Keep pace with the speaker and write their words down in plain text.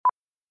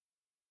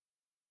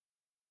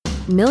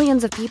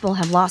Millions of people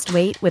have lost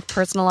weight with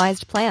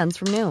personalized plans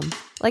from Noom.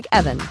 Like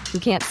Evan, who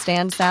can't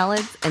stand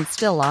salads and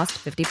still lost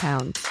 50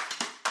 pounds.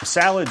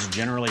 Salads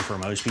generally for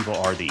most people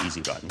are the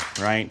easy button,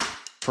 right?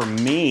 For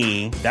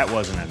me, that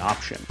wasn't an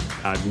option.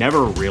 I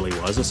never really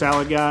was a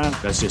salad guy.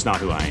 That's just not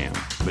who I am.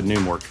 But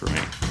Noom worked for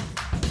me.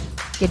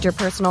 Get your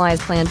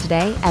personalized plan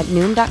today at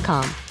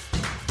Noom.com.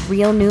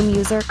 Real Noom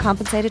user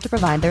compensated to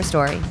provide their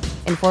story.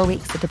 In 4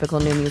 weeks, the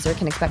typical Noom user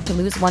can expect to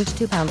lose 1 to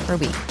 2 pounds per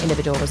week.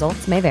 Individual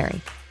results may vary.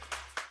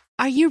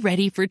 Are you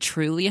ready for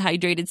truly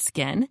hydrated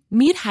skin?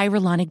 Meet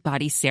Hyaluronic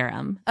Body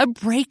Serum, a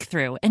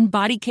breakthrough in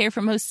body care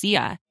from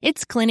Osea.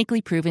 It's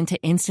clinically proven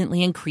to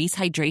instantly increase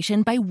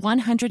hydration by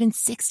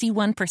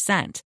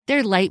 161%.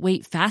 Their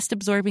lightweight,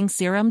 fast-absorbing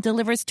serum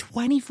delivers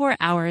 24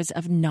 hours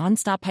of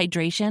nonstop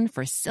hydration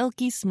for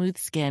silky smooth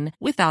skin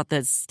without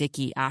the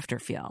sticky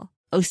afterfeel.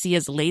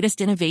 Osea's latest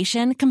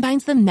innovation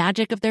combines the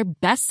magic of their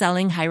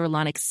best-selling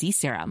Hyaluronic Sea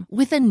Serum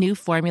with a new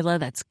formula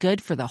that's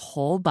good for the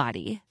whole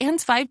body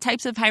and 5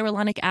 types of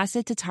hyaluronic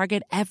acid to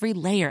target every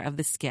layer of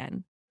the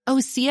skin.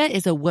 Osea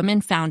is a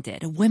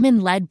women-founded,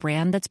 women-led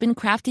brand that's been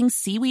crafting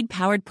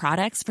seaweed-powered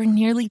products for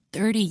nearly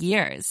 30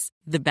 years.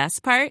 The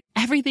best part?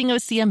 Everything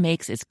Osea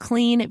makes is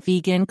clean,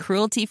 vegan,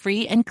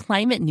 cruelty-free, and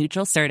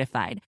climate-neutral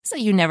certified, so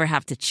you never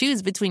have to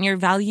choose between your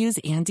values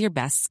and your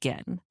best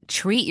skin.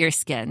 Treat your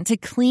skin to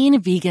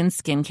clean, vegan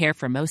skincare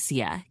from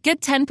Osea. Get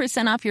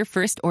 10% off your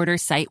first order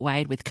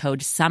site-wide with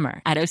code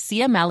SUMMER at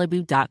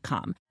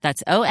OseaMalibu.com.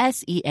 That's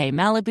OSEA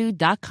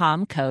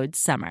Malibu.com, code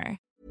SUMMER.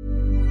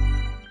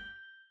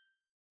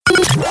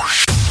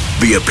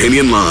 The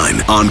Opinion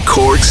Line on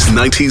Cork's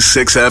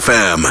 96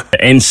 FM.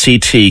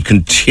 NCT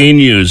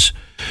continues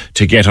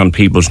to get on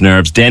people's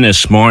nerves.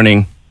 Dennis,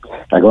 morning.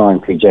 Go on,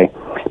 PJ.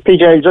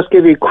 PJ, I'll just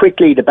give you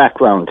quickly the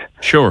background.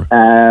 Sure.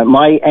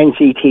 My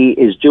NCT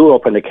is due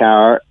up in the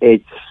car.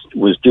 It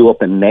was due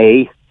up in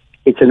May.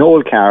 It's an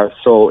old car,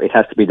 so it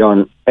has to be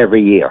done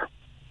every year.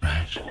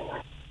 Right.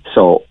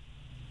 So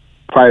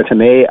prior to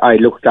May, I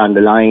looked on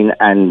the line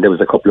and there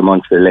was a couple of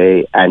months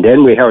delay. And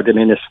then we heard the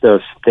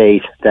minister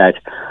state that,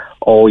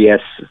 oh yes,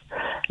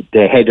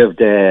 the head of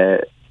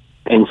the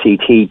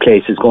NCT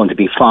place is going to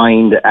be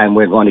fined and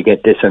we're going to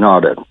get this in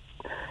order.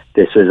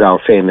 This is our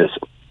famous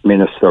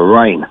Minister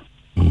Ryan.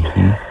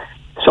 Mm-hmm.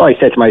 So I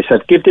said to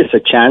myself, give this a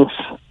chance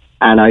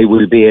and I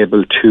will be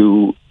able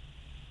to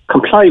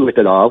comply with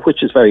the law,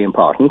 which is very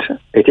important.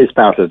 It is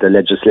part of the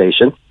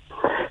legislation.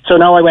 So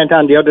now I went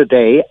on the other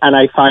day and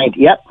I find,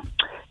 yep,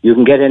 you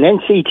can get an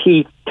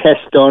NCT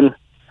test done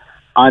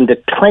on the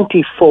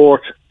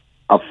 24th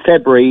of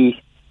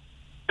February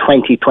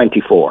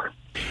 2024.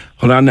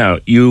 Hold on now.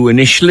 You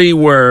initially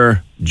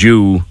were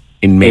due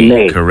in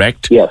May,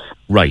 correct? Yes.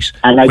 Right.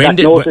 And I got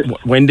notice.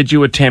 When did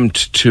you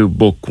attempt to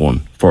book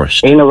one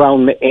first? In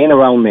around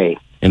May.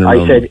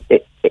 I said,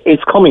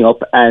 it's coming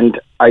up and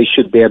I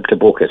should be able to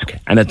book it. Okay.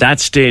 And at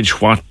that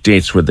stage, what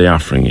dates were they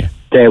offering you?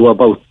 They were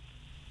about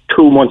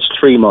 2 months,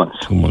 3 months.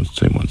 2 months,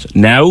 3 months.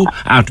 Now,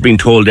 after being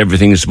told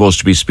everything is supposed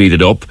to be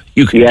speeded up,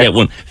 you can get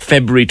one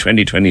February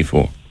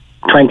 2024.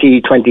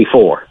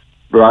 2024,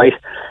 right?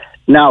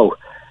 Now,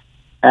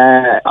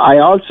 I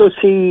also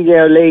see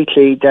there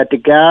lately that the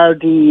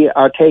Gardaí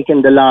are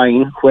taking the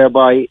line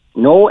whereby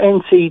no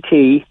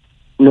NCT,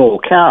 no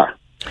car.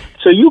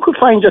 So you could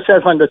find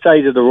yourself on the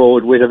side of the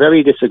road with a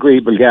very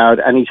disagreeable guard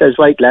and he says,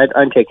 right lad,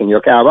 I'm taking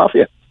your car off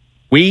you.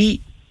 We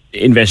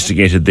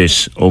investigated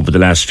this over the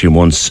last few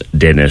months,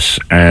 Dennis,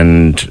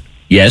 and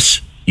yes,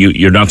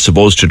 you're not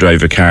supposed to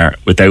drive a car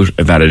without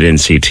a valid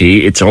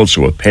NCT. It's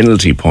also a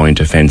penalty point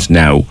offence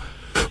now.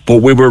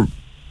 But we were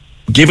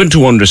given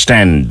to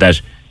understand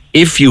that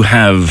if you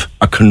have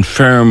a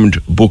confirmed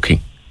booking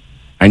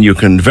and you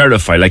can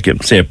verify, like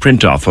say a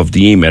print off of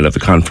the email of the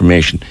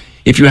confirmation,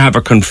 if you have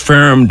a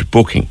confirmed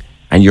booking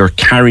and you're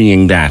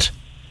carrying that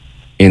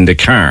in the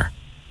car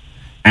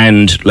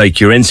and like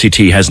your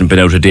NCT hasn't been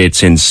out of date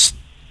since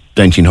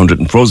 1900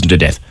 and frozen to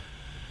death,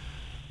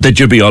 that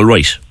you'll be all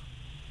right.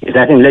 Is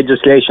that in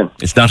legislation?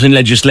 It's not in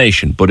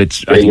legislation, but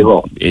it's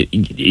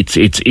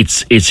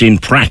it's in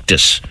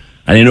practice.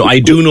 And I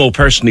do know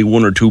personally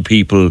 1 or 2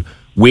 people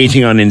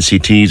waiting on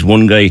NCTs.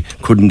 One guy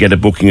couldn't get a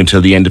booking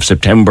until the end of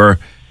September.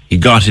 He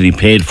got it, he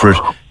paid for it,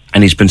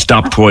 and he's been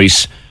stopped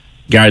twice.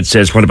 Guard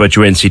says, what about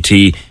your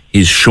NCT?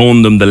 He's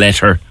shown them the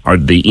letter or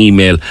the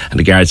email, and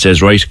the guard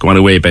says, right, go on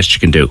away, best you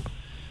can do.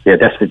 Yeah,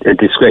 that's the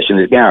discretion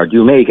of the guard.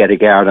 You may get a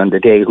guard on the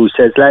day who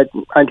says, lad,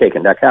 I'm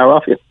taking that car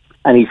off you.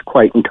 And he's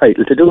quite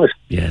entitled to do it.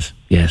 Yes.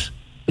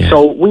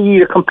 So we need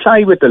to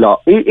comply with the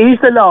law. Is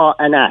the law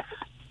an ass?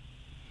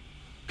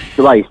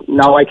 Right.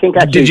 Now, I think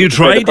actually... Did you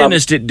try,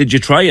 Dennis? Did you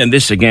try? And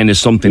this, again, is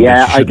something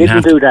that you shouldn't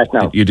have to... do that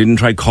now. You didn't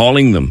try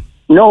calling them?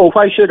 No,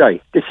 why should I?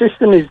 The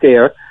system is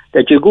there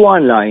that you go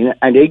online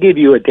and they give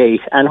you a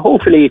date, and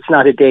hopefully it's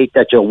not a date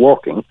that you're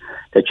working,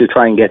 that you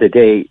try and get a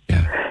day.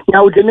 Yeah.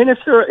 Now, the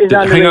minister is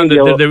on the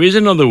radio... Hang on, there is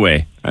another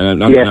way.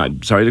 And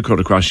I'm sorry to cut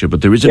across you,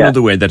 but there is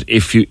another way that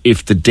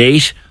if the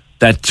date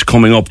that's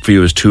coming up for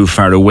you is too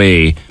far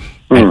away,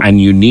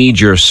 and you need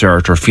your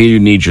cert or feel you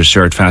need your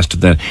cert faster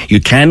than, you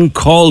can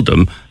call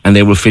them and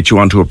they will fit you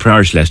onto a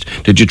priority list.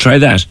 Did you try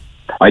that?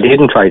 I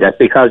didn't try that,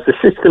 because the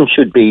system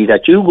should be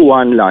that you go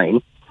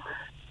online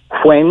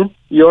when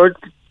you're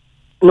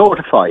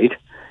notified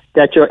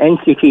that your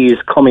NCT is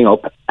coming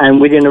up, and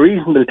within a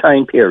reasonable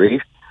time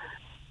period,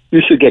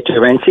 you should get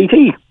your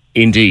NCT.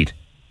 Indeed.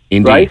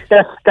 Right?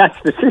 That's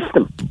the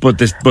system.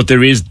 But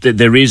there is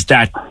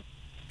that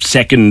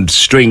second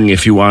string,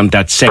 if you want,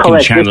 that second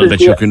Correct. channel that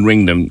you can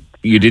ring them.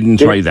 You didn't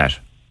try that.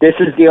 This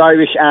is the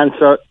Irish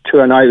answer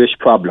to an Irish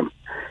problem.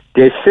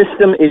 The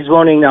system is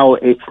running now,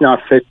 it's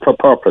not fit for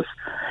purpose.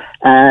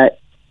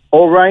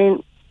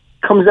 O'Ryan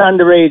comes on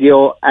the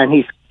radio and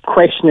he's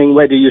questioning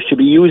whether you should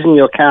be using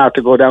your car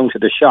to go down to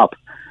the shop.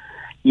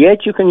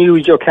 Yet you can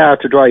use your car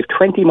to drive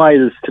 20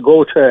 miles to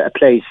go to a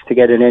place to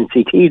get an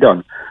NCT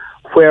done,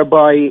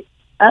 whereby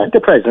at the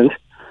present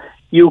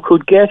you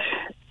could get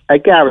a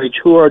garage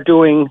who are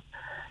doing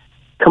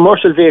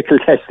commercial vehicle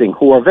testing,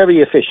 who are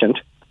very efficient,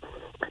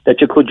 that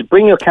you could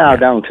bring your car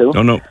down to.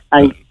 No.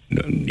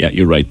 Yeah,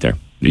 you're right there.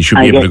 You should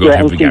be and able to go get to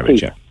your every NCT.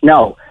 garage, yeah.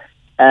 Now,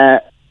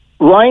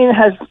 Ryan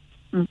has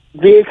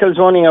vehicles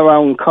running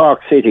around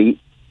Cork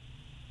City,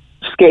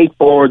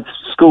 skateboards,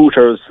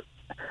 scooters,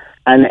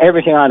 and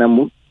everything on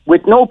them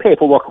with no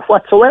paperwork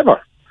whatsoever.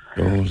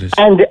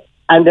 And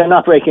they're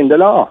not breaking the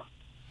law.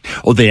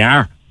 Oh, they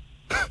are.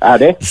 Are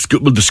they?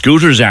 Well, the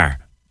scooters are.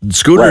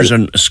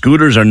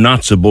 Scooters are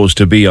not supposed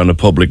to be on a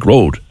public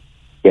road.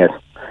 Yes.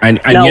 And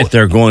yet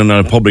they're going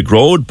on a public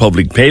road,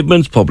 public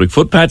pavements, public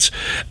footpaths,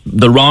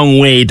 the wrong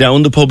way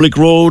down the public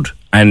road.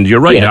 And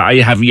you're right, I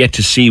have yet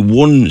to see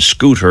one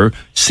scooter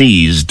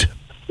seized.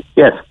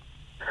 Yes.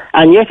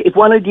 And yet, if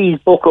one of these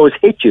buccos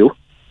hit you,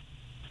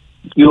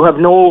 you have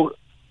no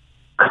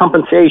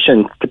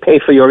compensation to pay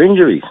for your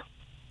injuries.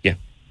 Yeah.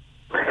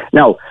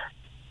 Now,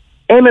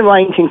 Eamon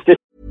Ryan thinks this.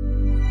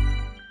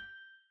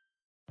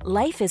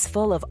 Life is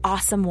full of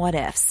awesome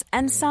what-ifs,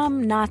 and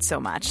some not so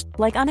much,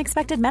 like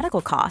unexpected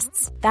medical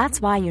costs. That's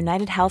why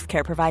United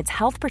Healthcare provides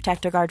Health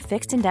Protector Guard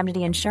fixed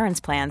indemnity insurance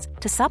plans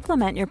to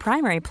supplement your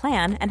primary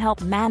plan and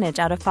help manage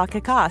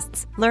out-of-pocket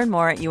costs. Learn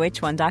more at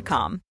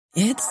uh1.com.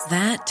 It's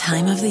that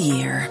time of the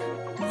year.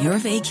 Your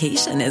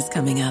vacation is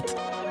coming up.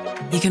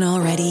 You can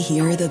already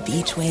hear the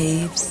beach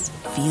waves,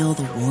 feel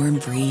the warm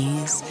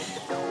breeze,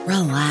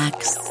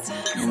 relax,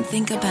 and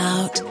think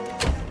about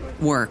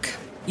work.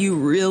 You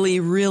really,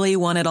 really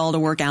want it all to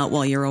work out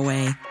while you're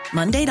away.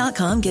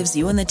 Monday.com gives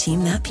you and the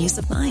team that peace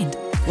of mind.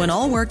 When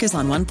all work is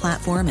on one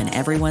platform and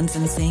everyone's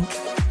in sync,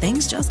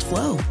 things just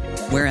flow.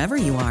 Wherever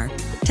you are,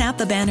 tap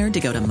the banner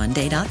to go to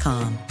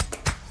Monday.com.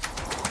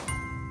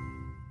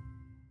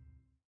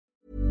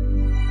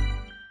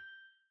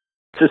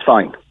 This is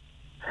fine.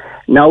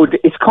 Now,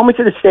 it's coming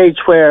to the stage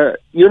where,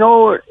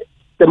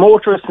 the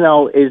motorist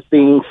now is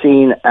being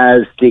seen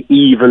as the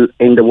evil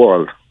in the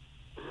world.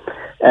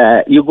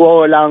 You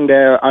go along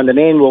there on the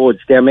main roads,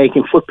 they're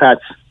making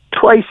footpaths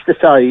twice the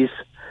size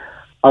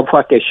of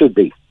what they should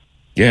be.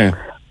 Yeah.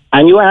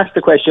 And you ask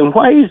the question,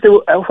 why is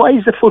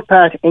the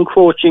footpath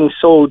encroaching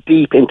so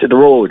deep into the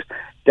road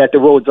that the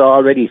roads are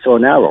already so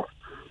narrow?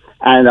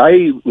 And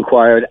I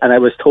inquired, and I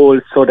was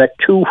told so that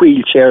 2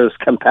 wheelchairs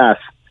can pass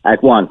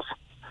at once.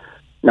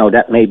 Now,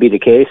 that may be the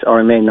case, or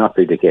it may not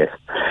be the case.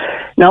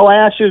 Now, I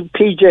ask you,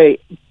 PJ,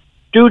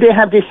 do they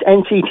have this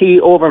NCT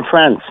over in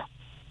France?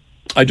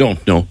 I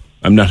don't know.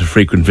 I'm not a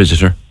frequent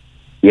visitor.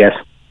 Yes.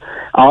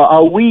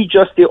 Are we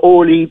just the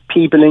only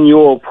people in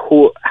Europe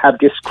who have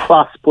this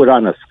cross put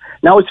on us?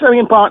 Now, it's very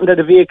important that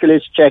the vehicle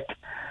is checked,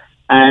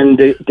 and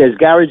there's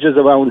garages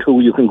around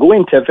who you can go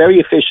into very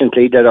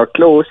efficiently that are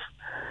close,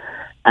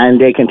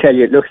 and they can tell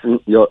you, listen,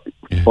 your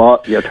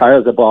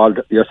tyres are bald,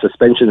 your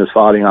suspension is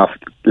falling off,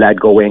 lad,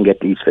 go away and get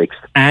these fixed.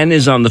 Anne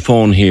is on the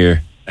phone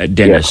here,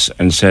 Dennis,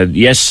 and said,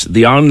 yes,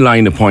 the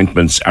online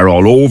appointments are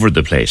all over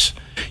the place.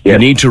 You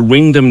need to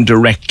ring them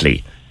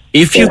directly.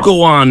 If you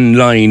go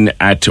online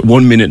at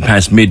 1 minute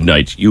past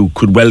midnight, you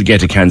could well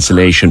get a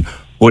cancellation.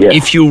 But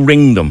if you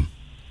ring them,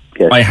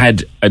 I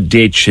had a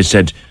date, she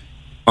said,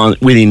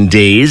 within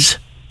days,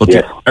 but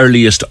the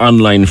earliest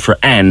online for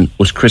Anne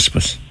was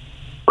Christmas.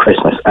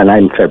 And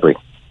I'm February.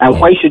 And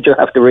why should you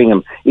have to ring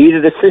them?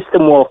 Either the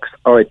system works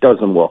or it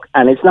doesn't work.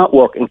 And it's not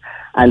working,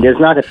 and there's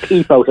not a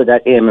peep out of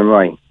that Eamon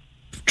Ryan.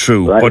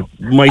 True, right? But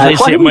might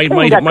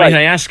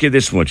I ask you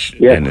this much,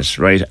 Dennis,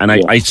 right? And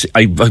I,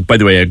 by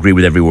the way, I agree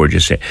with every word you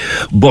say.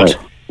 But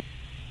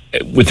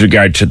with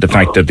regard to the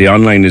fact that the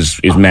online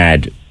is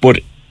mad, but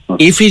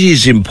if it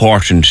is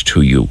important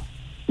to you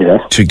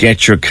to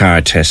get your car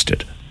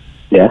tested,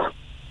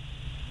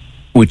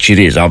 which it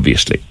is,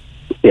 obviously,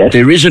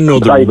 there is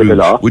another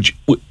route. Would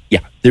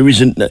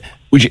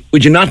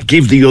you not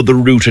give the other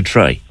route a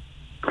try?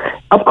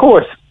 Of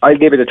course, I'll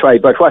give it a try.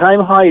 But what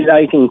I'm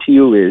highlighting to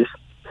you is,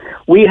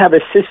 we have a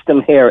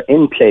system here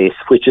in place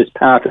which is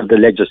part of the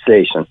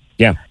legislation.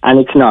 Yeah. And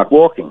it's not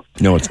working.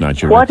 No, it's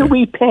not. What are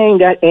we paying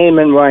that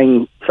Eamon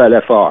Ryan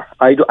fella for?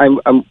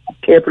 I'm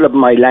careful of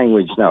my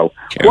language now.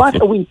 Careful.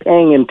 What are we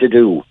paying him to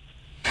do?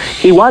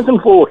 He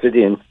wasn't voted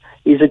in.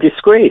 He's a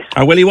disgrace.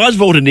 Well, he was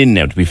voted in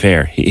now, to be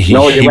fair. He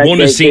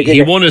won a seat.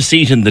 He won a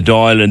seat in the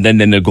Dáil and then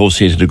they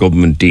negotiated a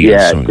government deal.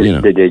 Yeah, so,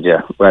 they did,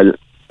 yeah. Well,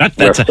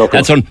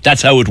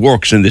 that's how it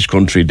works in this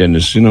country,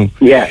 Dennis, you know.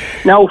 Yeah.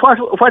 Now,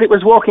 what it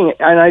was working,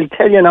 and I'll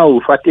tell you now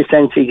what this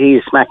NCT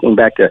is smacking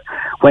back to.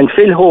 When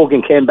Phil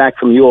Hogan came back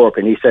from Europe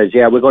and he says,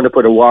 yeah, we're going to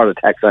put a water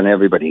tax on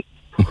everybody.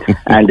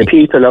 And the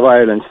people of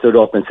Ireland stood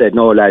up and said,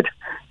 no, lad,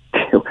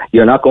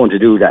 you're not going to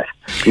do that.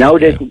 Now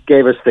they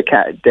gave us the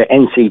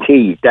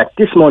NCT, that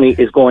this money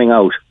is going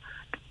out.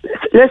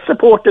 Let's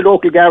support the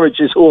local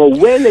garages who are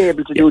well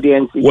able to do the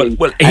NCT.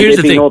 Well, here's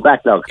the thing. No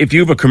backlog. If you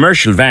have a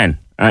commercial van,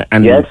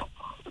 and yes,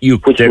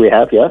 which we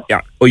have, yeah.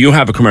 Yeah. Oh, you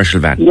have a commercial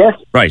van. Yes.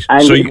 Right.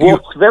 And so it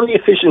works very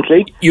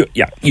efficiently.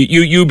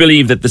 You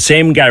believe that the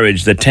same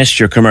garage that tests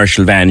your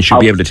commercial van should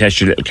be able to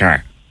test your little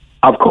car?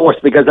 Of course,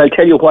 because I'll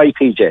tell you why,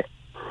 PJ.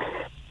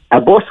 A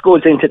bus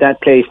goes into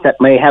that place that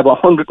may have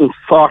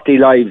 140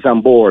 lives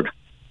on board,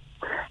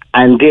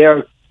 and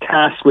they're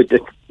tasked with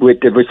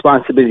the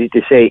responsibility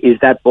to say, is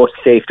that bus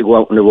safe to go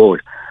out on the road?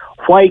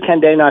 Why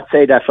can they not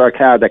say that for a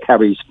car that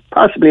carries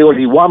possibly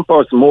only one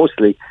person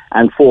mostly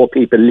and 4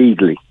 people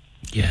legally?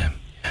 Yeah.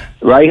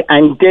 Right?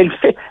 And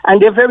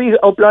they're very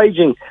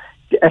obliging.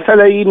 A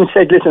fella even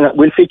said, listen,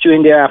 we'll fit you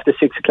in there after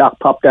 6 o'clock,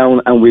 pop down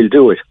and we'll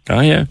do it.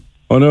 Oh, yeah.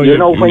 Oh,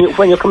 no,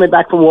 when you're coming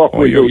back from work,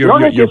 we'll do it.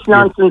 None of this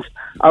nonsense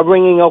of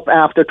ringing up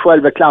after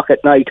 12 o'clock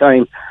at night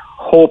time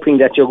hoping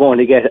that you're going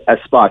to get a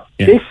spot.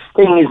 Yeah. This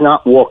thing is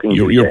not working.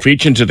 You're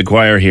preaching to the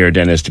choir here,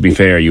 Dennis, to be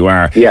fair, you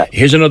are. Yeah.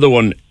 Here's another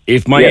one.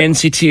 If my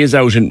NCT is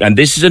out, and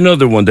this is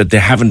another one that they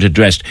haven't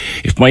addressed,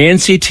 if my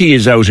NCT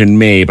is out in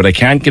May, but I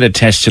can't get a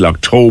test till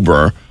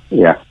October,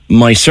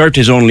 my cert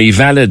is only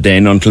valid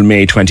then until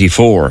May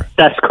 24.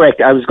 That's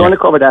correct. I was going to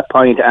cover that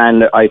point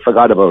and I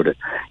forgot about it.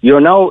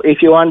 You're now,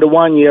 if you're on the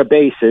 1 year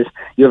basis,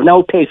 you've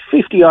now paid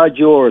 50 odd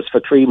euros for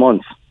 3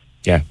 months.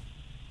 Yeah.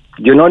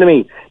 Do you know what I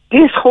mean?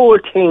 This whole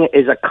thing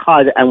is a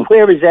cod, and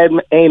where is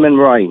Eamon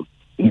Ryan?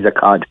 He's a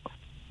cod,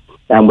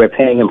 and we're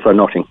paying him for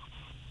nothing.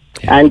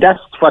 Yeah. And that's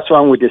what's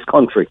wrong with this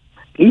country.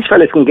 These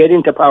fellas can get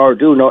into power,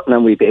 do nothing,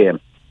 and we pay him.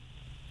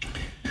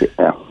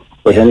 Yeah.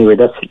 But anyway,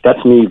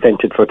 that's me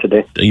vented for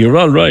today. You're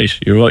all right.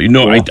 You're all. You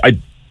know, I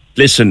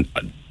listen.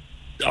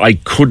 I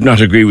could not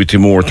agree with you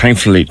more.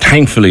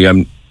 Thankfully,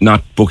 I'm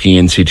not booking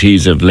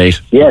NCTs of late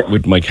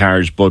with my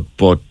cars, but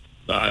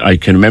I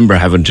can remember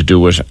having to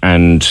do it,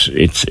 and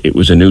it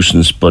was a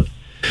nuisance. But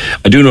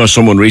I do know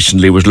someone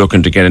recently was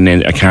looking to get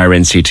a car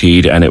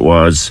NCT'd, and it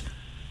was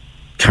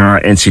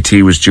car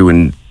NCT was due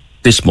in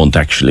this month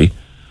actually.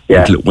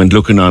 Yeah. Went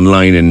looking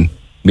online in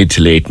mid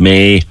to late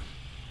May.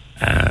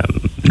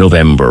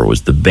 November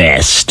was the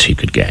best he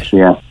could get.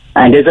 Yeah.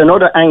 And there's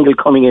another angle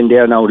coming in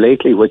there now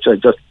lately, which I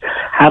just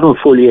haven't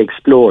fully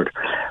explored.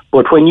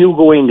 But when you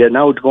go in, they're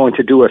now going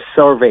to do a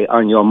survey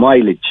on your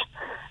mileage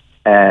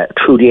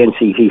through the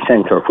NCT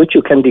centre, which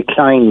you can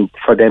decline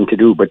for them to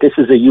do. But this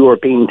is a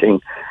European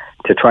thing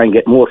to try and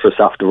get motorists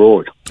off the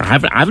road. I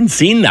haven't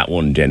seen that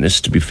one,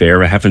 Dennis, to be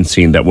fair. I haven't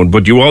seen that one.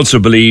 But you also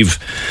believe,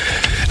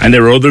 and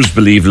there are others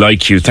believe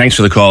like you, thanks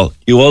for the call,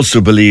 you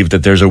also believe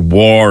that there's a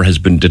war has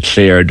been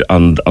declared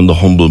on the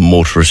humble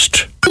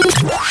motorist.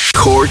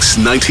 Cork's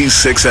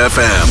 96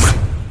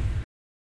 FM.